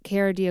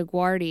Cara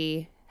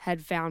DiAguardi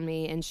had found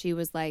me, and she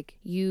was like,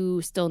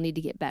 you still need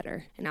to get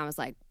better. And I was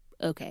like,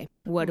 okay,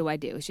 what do I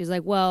do? She's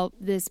like, well,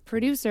 this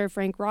producer,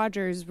 Frank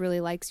Rogers, really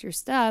likes your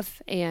stuff,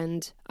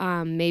 and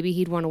maybe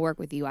he'd want to work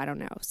with you. I don't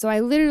know. So I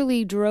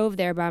literally drove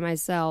there by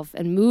myself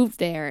and moved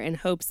there in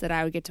hopes that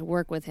I would get to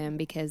work with him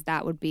because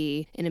that would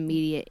be an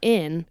immediate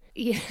in.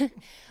 Yeah.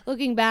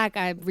 Looking back,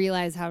 I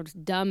realized how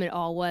dumb it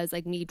all was,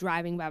 like me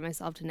driving by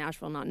myself to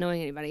Nashville, not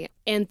knowing anybody,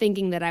 and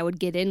thinking that I would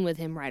get in with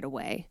him right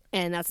away.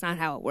 And that's not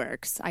how it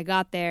works. I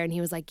got there and he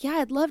was like, yeah,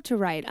 I'd love to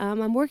write.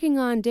 I'm working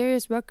on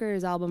Darius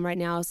Rucker's album right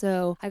now.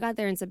 So I got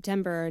there in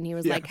September and he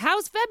was like,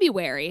 how's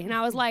February? And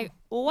I was like,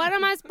 what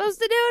am I supposed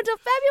to do until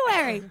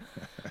February?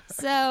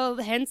 So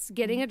hence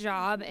getting a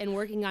job and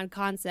working on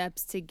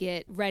concepts to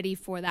get ready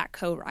for that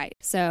co-write.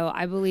 So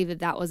I believe that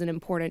that was an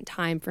important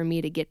time for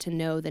me to get to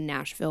know the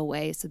Nashville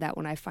way so that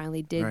when I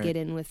finally did get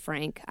in with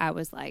Frank, I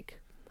was like,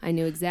 I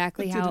knew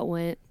exactly how it went.